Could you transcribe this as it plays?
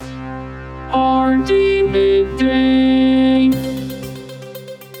Hardee Midday.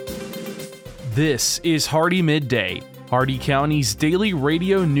 This is Hardee Midday, Hardee County's daily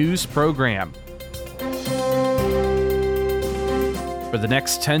radio news program. For the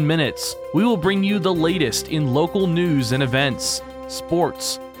next 10 minutes, we will bring you the latest in local news and events,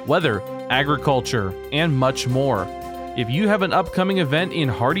 sports, weather, agriculture, and much more. If you have an upcoming event in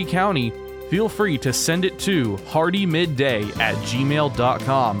Hardee County, feel free to send it to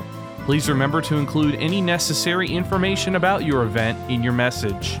hardeemidday@gmail.com. Please remember to include any necessary information about your event in your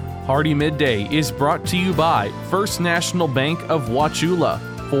message. Hardee Midday is brought to you by First National Bank of Wauchula,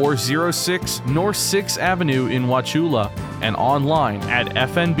 406 North 6th Avenue in Wauchula, and online at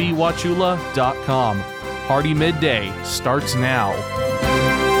fnbwauchula.com. Hardee Midday starts now.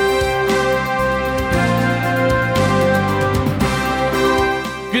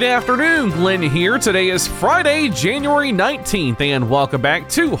 Good afternoon, Glenn here. Today is Friday, January 19th, and welcome back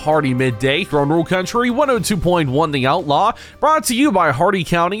to Hardee Midday here on Rural Country 102.1 The Outlaw, brought to you by Hardee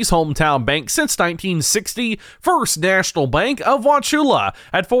County's hometown bank since 1960, First National Bank of Wauchula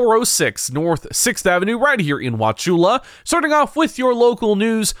at 406 North 6th Avenue right here in Wauchula. Starting off with your local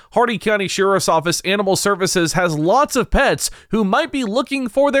news, Hardee County Sheriff's Office Animal Services has lots of pets who might be looking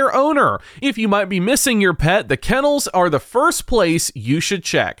for their owner. If you might be missing your pet, the kennels are the first place you should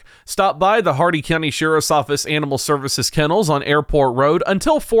check. Stop by the Hardee County Sheriff's Office Animal Services Kennels on Airport Road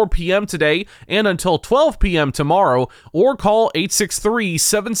until 4 p.m. today and until 12 p.m. tomorrow, or call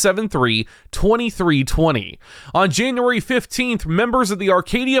 863-773-2320. On January 15th, members of the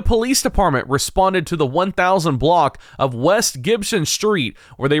Arcadia Police Department responded to the 1000 block of West Gibson Street,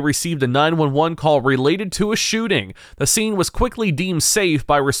 where they received a 911 call related to a shooting. The scene was quickly deemed safe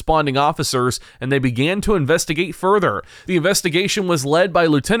by responding officers, and they began to investigate further. The investigation was led by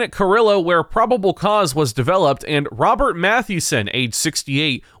Lieutenant Carrillo, where probable cause was developed, and Robert Mathewson, age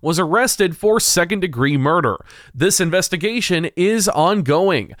 68, was arrested for second-degree murder. This investigation is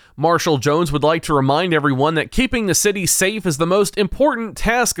ongoing. Marshal Jones would like to remind everyone that keeping the city safe is the most important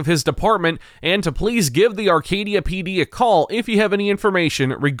task of his department, and to please give the Arcadia PD a call if you have any information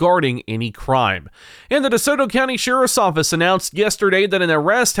regarding any crime. And the DeSoto County Sheriff's Office announced yesterday that an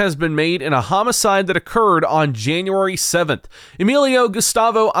arrest has been made in a homicide that occurred on January 7th. Emilio Gustavo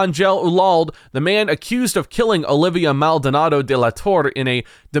Angel Ulald, the man accused of killing Olivia Maldonado de la Torre in a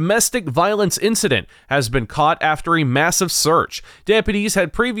domestic violence incident, has been caught after a massive search. Deputies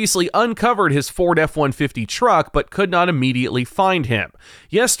had previously uncovered his Ford F-150 truck but could not immediately find him.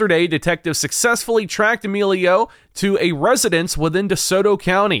 Yesterday, detectives successfully tracked Emilio to a residence within DeSoto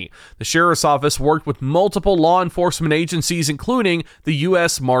County. The Sheriff's Office worked with multiple law enforcement agencies, including the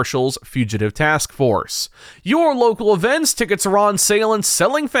U.S. Marshals Fugitive Task Force. Your local events tickets are on sale and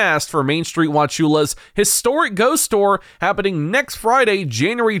selling fast for Main Street Wauchula's historic ghost tour, happening next Friday,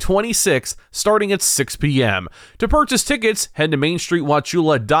 January 26th, starting at 6 p.m. To purchase tickets, head to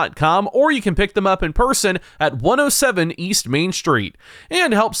mainstreetwauchula.com, or you can pick them up in person at 107 East Main Street.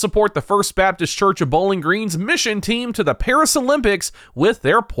 And help support the First Baptist Church of Bowling Green's mission team to the Paris Olympics with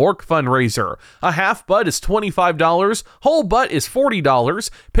their pork fundraiser. A half butt is $25, whole butt is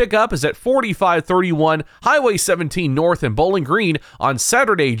 $40. Pickup is at 4531 Highway 17 North in Bowling Green on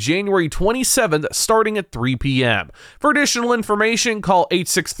Saturday, January 27th, starting at 3 p.m. For additional information, call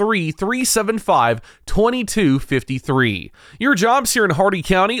 863-375-2253. Your jobs here in Hardee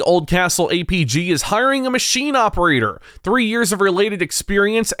County, Old Castle APG is hiring a machine operator. 3 years of related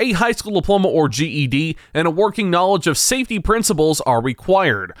experience, a high school diploma or GED, and a working knowledge of safety principles are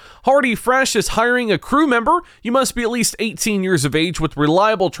required. Hardee Fresh is hiring a crew member. You must be at least 18 years of age with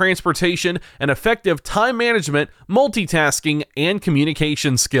reliable transportation and effective time management, multitasking, and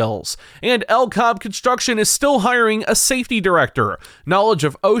communication skills. And El Cobb Construction is still hiring a safety director. Knowledge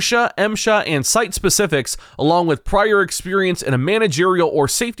of OSHA, MSHA, and site specifics, along with prior experience in a managerial or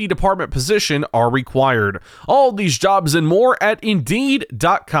safety department position, are required. All these jobs and more at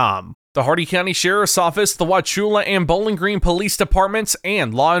Indeed.com. The Hardee County Sheriff's Office, the Wauchula and Bowling Green Police Departments,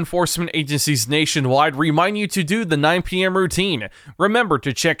 and law enforcement agencies nationwide remind you to do the 9 p.m. routine. Remember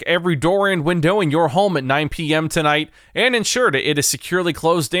to check every door and window in your home at 9 p.m. tonight, and ensure that it is securely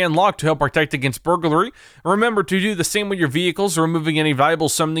closed and locked to help protect against burglary. Remember to do the same with your vehicles, removing any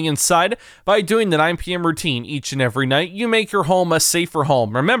valuables from the inside. By doing the 9 p.m. routine each and every night, you make your home a safer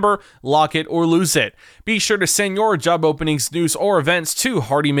home. Remember, lock it or lose it. Be sure to send your job openings, news, or events to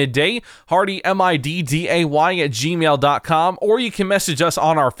Hardee Midday, Hardee Midday at gmail.com, or you can message us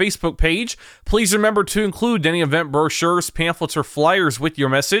on our Facebook page. Please remember to include any event brochures, pamphlets, or flyers with your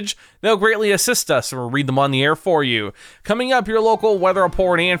message. They'll greatly assist us, and we'll read them on the air for you. Coming up, your local weather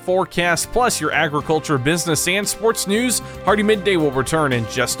report and forecast, plus your agriculture, business, and sports news. Hardee Midday will return in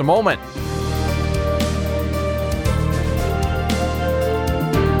just a moment.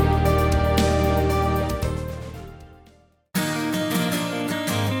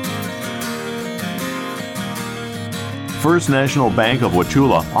 First National Bank of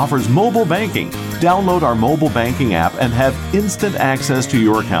Wauchula offers mobile banking. Download our mobile banking app and have instant access to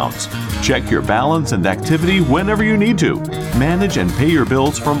your accounts. Check your balance and activity whenever you need to. Manage and pay your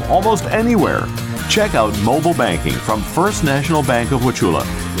bills from almost anywhere. Check out mobile banking from First National Bank of Wauchula.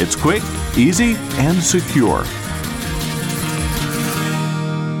 It's quick, easy, and secure.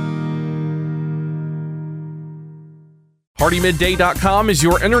 HardeeMidday.com is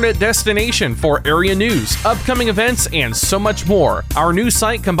your internet destination for area news, upcoming events, and so much more. Our news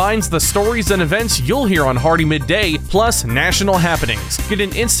site combines the stories and events you'll hear on Hardee Midday, plus national happenings. Get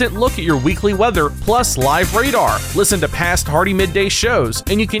an instant look at your weekly weather, plus live radar. Listen to past Hardee Midday shows,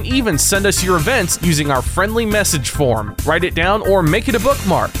 and you can even send us your events using our friendly message form. Write it down or make it a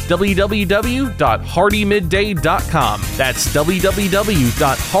bookmark. www.HardeeMidday.com. That's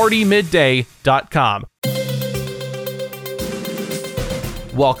www.HardeeMidday.com.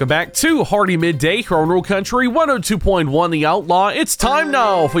 Welcome back to Hardee Midday here on Rural Country 102.1 The Outlaw. It's time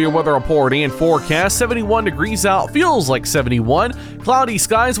now for your weather report and forecast. 71 degrees out, feels like 71. Cloudy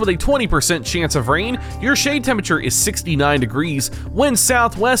skies with a 20% chance of rain. Your shade temperature is 69 degrees. Wind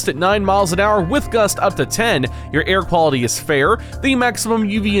southwest at 9 miles an hour with gust up to 10. Your air quality is fair. The maximum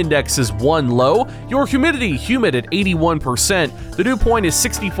UV index is 1 low. Your humidity humid at 81%. The dew point is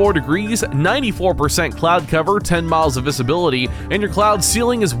 64 degrees, 94% cloud cover, 10 miles of visibility, and your cloud ceiling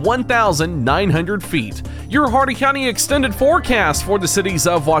is 1,900 feet. Your Hardee County extended forecast for the cities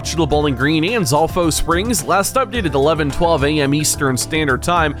of Wauchula, Bowling Green, and Zolfo Springs, last updated 11:12 a.m. Eastern Standard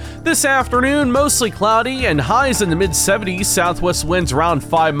Time. This afternoon, mostly cloudy and highs in the mid-70s. Southwest winds around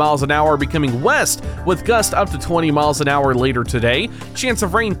 5 miles an hour, becoming west with gusts up to 20 miles an hour later today. Chance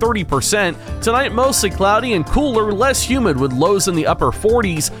of rain 30%. Tonight, mostly cloudy and cooler, less humid with lows in the upper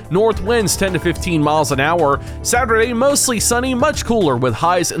 40s. North winds 10 to 15 miles an hour. Saturday, mostly sunny, much cooler with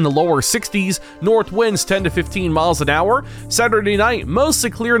highs in the lower 60s. North winds 10 to 15 miles an hour. Saturday night,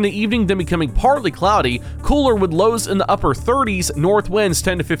 mostly clear in the evening, then becoming partly cloudy. Cooler with lows in the upper 30s. North winds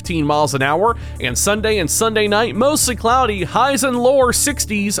 10 to 15 miles an hour. And Sunday and Sunday night, mostly cloudy. Highs in the lower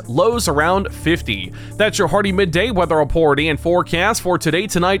 60s. Lows around 50. That's your Hardee Midday weather report and forecast for today,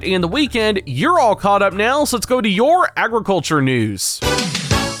 tonight, and the weekend. You're all caught up now, so let's go to your agriculture news.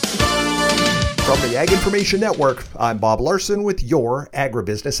 From the Ag Information Network, I'm Bob Larson with your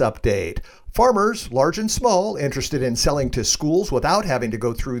Agribusiness Update. Farmers, large and small, interested in selling to schools without having to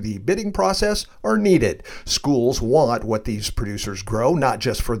go through the bidding process are needed. Schools want what these producers grow, not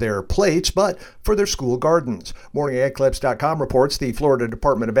just for their plates, but for their school gardens. MorningAgClips.com reports the Florida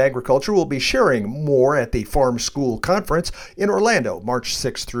Department of Agriculture will be sharing more at the Farm School Conference in Orlando, March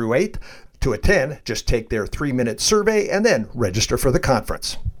 6th through 8th. To attend, just take their 3-minute survey and then register for the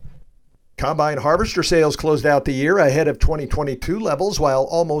conference. Combine harvester sales closed out the year ahead of 2022 levels, while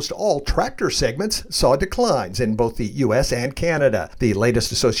almost all tractor segments saw declines in both the U.S. and Canada. The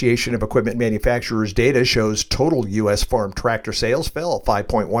latest Association of Equipment Manufacturers data shows total U.S. farm tractor sales fell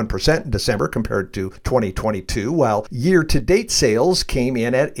 5.1% in December compared to 2022, while year-to-date sales came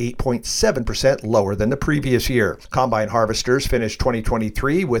in at 8.7% lower than the previous year. Combine harvesters finished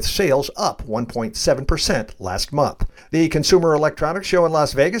 2023 with sales up 1.7% last month. The Consumer Electronics Show in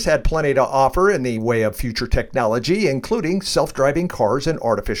Las Vegas had plenty to offer in the way of future technology, including self-driving cars and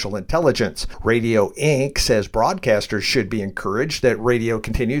artificial intelligence. Radio Inc. says broadcasters should be encouraged that radio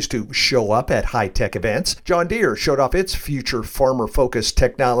continues to show up at high-tech events. John Deere showed off its future farmer-focused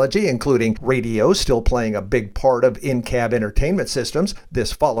technology, including radio still playing a big part of in-cab entertainment systems.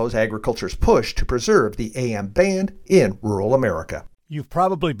 This follows agriculture's push to preserve the AM band in rural America. You've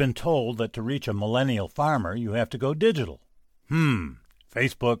probably been told that to reach a millennial farmer, you have to go digital.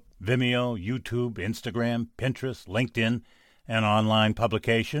 Facebook, Vimeo, YouTube, Instagram, Pinterest, LinkedIn, an online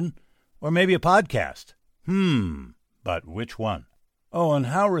publication, or maybe a podcast. But which one? Oh, and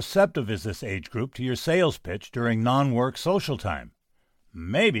how receptive is this age group to your sales pitch during non-work social time?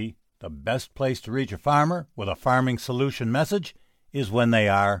 Maybe the best place to reach a farmer with a farming solution message is when they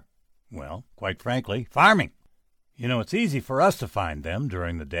are, well, quite frankly, farming. You know, it's easy for us to find them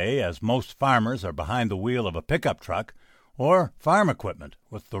during the day, as most farmers are behind the wheel of a pickup truck or farm equipment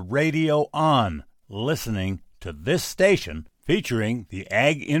with the radio on, listening to this station featuring the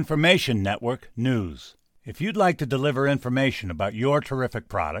Ag Information Network news. If you'd like to deliver information about your terrific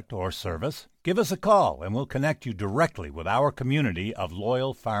product or service, give us a call and we'll connect you directly with our community of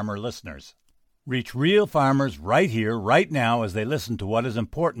loyal farmer listeners. Reach real farmers right here, right now, as they listen to what is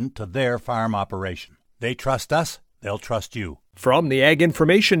important to their farm operation. They trust us, they'll trust you. From the Ag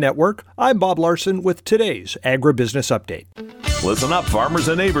Information Network, I'm Bob Larson with today's Agribusiness Update. Listen up, farmers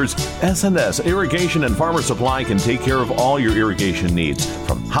and neighbors. S&S Irrigation and Farmer Supply can take care of all your irrigation needs,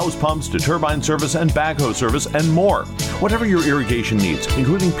 from house pumps to turbine service and backhoe service and more. Whatever your irrigation needs,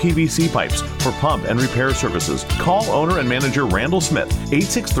 including PVC pipes for pump and repair services, call owner and manager Randall Smith,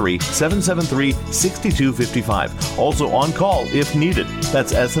 863-773-6255. Also on call if needed.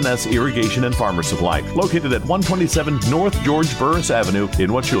 That's S&S Irrigation and Farmer Supply, located at 127 North George Burris Avenue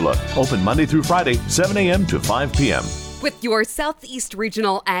in Wauchula. Open Monday through Friday, 7 a.m. to 5 p.m. With your Southeast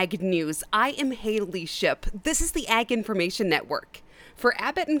Regional Ag News, I am Haley Ship. This is the Ag Information Network. For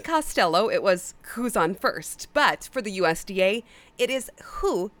Abbott and Costello, it was who's on first, but for the USDA, it is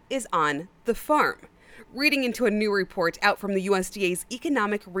who is on the farm. Reading into a new report out from the USDA's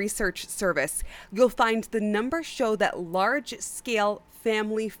Economic Research Service, you'll find the numbers show that large-scale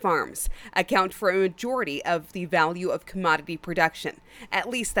family farms account for a majority of the value of commodity production. At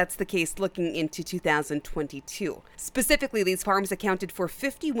least that's the case looking into 2022. Specifically, these farms accounted for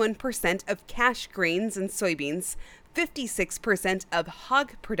 51% of cash grains and soybeans, 56% of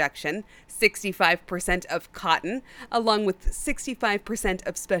hog production, 65% of cotton, along with 65%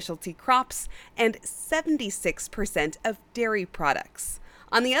 of specialty crops, and 76% of dairy products.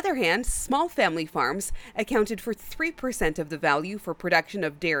 On the other hand, small family farms accounted for 3% of the value for production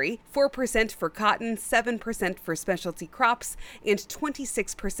of dairy, 4% for cotton, 7% for specialty crops, and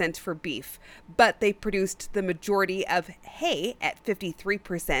 26% for beef. But they produced the majority of hay at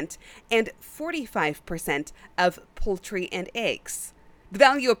 53% and 45% of poultry and eggs. The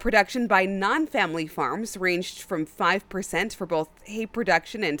value of production by non-family farms ranged from 5% for both hay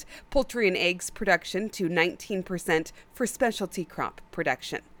production and poultry and eggs production to 19% for specialty crop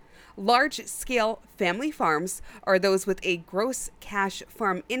production. Large-scale family farms are those with a gross cash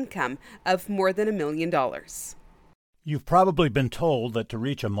farm income of more than $1 million. You've probably been told that to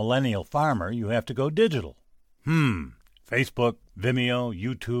reach a millennial farmer, you have to go digital. Facebook, Vimeo,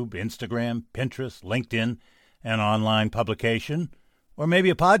 YouTube, Instagram, Pinterest, LinkedIn, an online publication, or maybe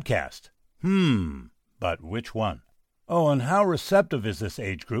a podcast. But which one? Oh, and how receptive is this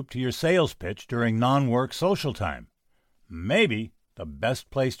age group to your sales pitch during non-work social time? Maybe the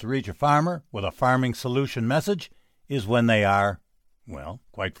best place to reach a farmer with a farming solution message is when they are, well,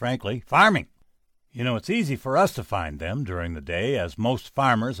 quite frankly, farming. You know, it's easy for us to find them during the day, as most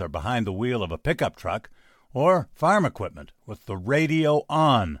farmers are behind the wheel of a pickup truck or farm equipment with the radio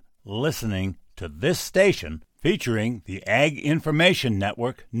on, listening to this station featuring the Ag Information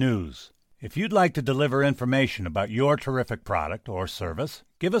Network News. If you'd like to deliver information about your terrific product or service,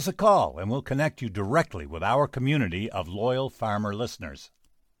 give us a call and we'll connect you directly with our community of loyal farmer listeners.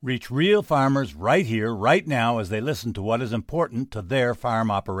 Reach real farmers right here, right now, as they listen to what is important to their farm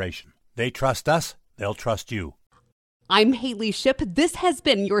operation. They trust us, they'll trust you. I'm Haley Ship. This has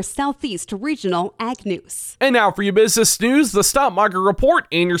been your Southeast Regional Ag News. And now for your business news, the stock market report,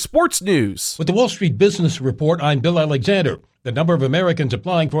 and your sports news. With the Wall Street Business Report, I'm Bill Alexander. The number of Americans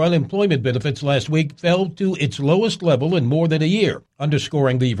applying for unemployment benefits last week fell to its lowest level in more than a year,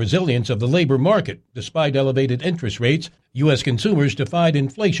 underscoring the resilience of the labor market. Despite elevated interest rates, U.S. consumers defied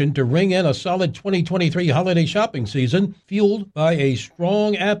inflation to ring in a solid 2023 holiday shopping season, fueled by a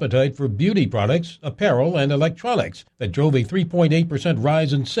strong appetite for beauty products, apparel, and electronics that drove a 3.8%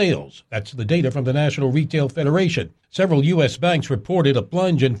 rise in sales. That's the data from the National Retail Federation. Several U.S. banks reported a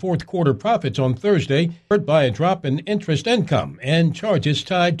plunge in fourth quarter profits on Thursday, hurt by a drop in interest income and charges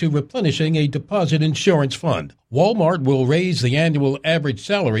tied to replenishing a deposit insurance fund. Walmart will raise the annual average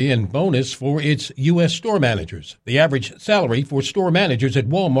salary and bonus for its U.S. store managers. The average salary for store managers at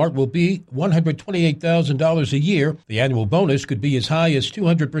Walmart will be $128,000 a year. The annual bonus could be as high as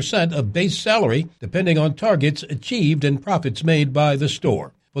 200% of base salary, depending on targets achieved and profits made by the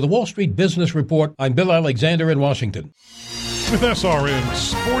store. For the Wall Street Business Report, I'm Bill Alexander in Washington. With SRN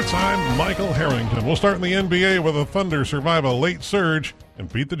Sports, I'm Michael Harrington. We'll start in the NBA where the Thunder survive a late surge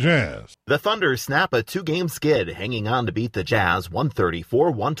and beat the Jazz. The Thunder snap a two-game skid, hanging on to beat the Jazz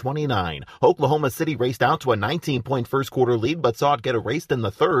 134-129. Oklahoma City raced out to a 19-point first-quarter lead, but saw it get erased in the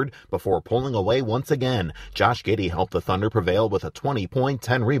third before pulling away once again. Josh Giddey helped the Thunder prevail with a 20-point,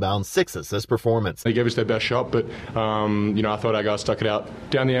 10-rebound, 6-assist performance. They gave us their best shot, but I thought our guys stuck it out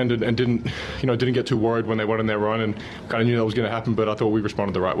down the end and didn't get too worried when they went on their run, and kind of knew that was going to happen, but I thought we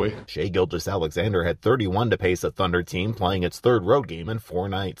responded the right way. Shai Gilgeous-Alexander had 31 to pace a Thunder team playing its third road game in 4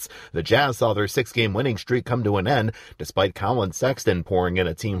 nights. The Jazz saw their 6-game winning streak come to an end, despite Colin Sexton pouring in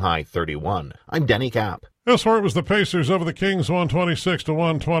a team-high 31. I'm Denny Kapp. Elsewhere, it was the Pacers over the Kings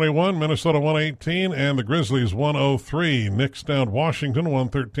 126-121, Minnesota 118, and the Grizzlies 103. Knicks down Washington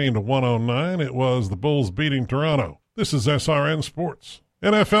 113-109. It was the Bulls beating Toronto. This is SRN Sports.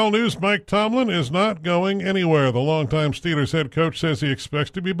 NFL news, Mike Tomlin is not going anywhere. The longtime Steelers head coach says he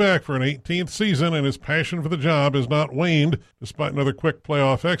expects to be back for an 18th season, and his passion for the job has not waned despite another quick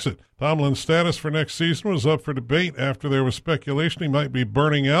playoff exit. Tomlin's status for next season was up for debate after there was speculation he might be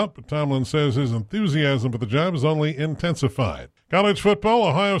burning out, but Tomlin says his enthusiasm for the job has only intensified. College football,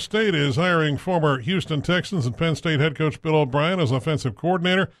 Ohio State is hiring former Houston Texans and Penn State head coach Bill O'Brien as offensive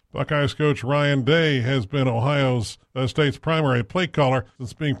coordinator. Buckeyes coach Ryan Day has been Ohio State's primary play caller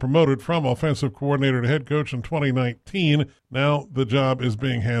since being promoted from offensive coordinator to head coach in 2019. Now the job is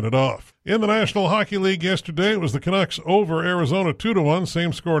being handed off. In the National Hockey League yesterday, it was the Canucks over Arizona 2-1.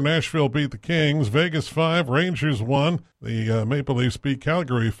 Same score, Nashville beat the Kings. Vegas 5, Rangers 1. The Maple Leafs beat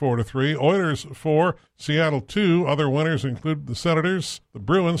Calgary 4-3. Oilers 4, Seattle 2. Other winners include the Senators, the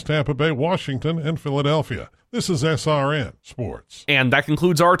Bruins, Tampa Bay, Washington, and Philadelphia. This is SRN Sports. And that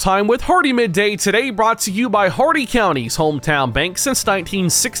concludes our time with Hardee Midday today, brought to you by Hardee County's hometown bank since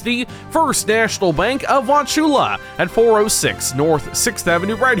 1960, First National Bank of Wauchula at 406 North 6th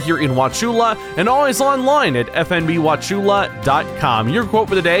Avenue right here in Wauchula, and always online at fnbwauchula.com. Your quote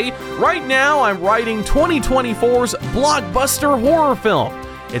for the day: right now I'm writing 2024's blockbuster horror film.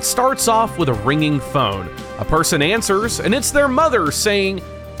 It starts off with a ringing phone. A person answers, and it's their mother saying,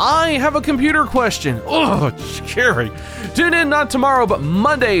 "I have a computer question." Oh, scary. Tune in not tomorrow, but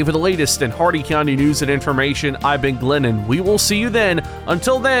Monday for the latest in Hardee County news and information. I've been Glenn, and we will see you then.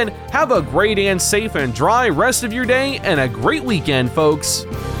 Until then, have a great and safe and dry rest of your day and a great weekend, folks.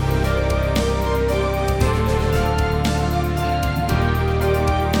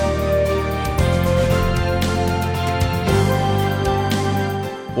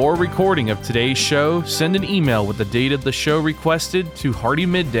 For a recording of today's show, send an email with the date of the show requested to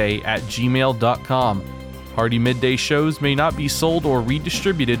hardeemidday@gmail.com. Hardee Midday shows may not be sold or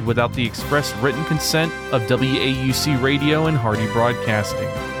redistributed without the express written consent of WAUC Radio and Hardee Broadcasting.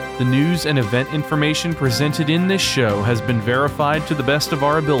 The news and event information presented in this show has been verified to the best of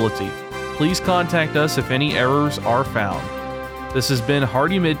our ability. Please contact us if any errors are found. This has been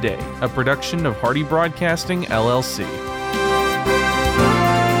Hardee Midday, a production of Hardee Broadcasting, LLC.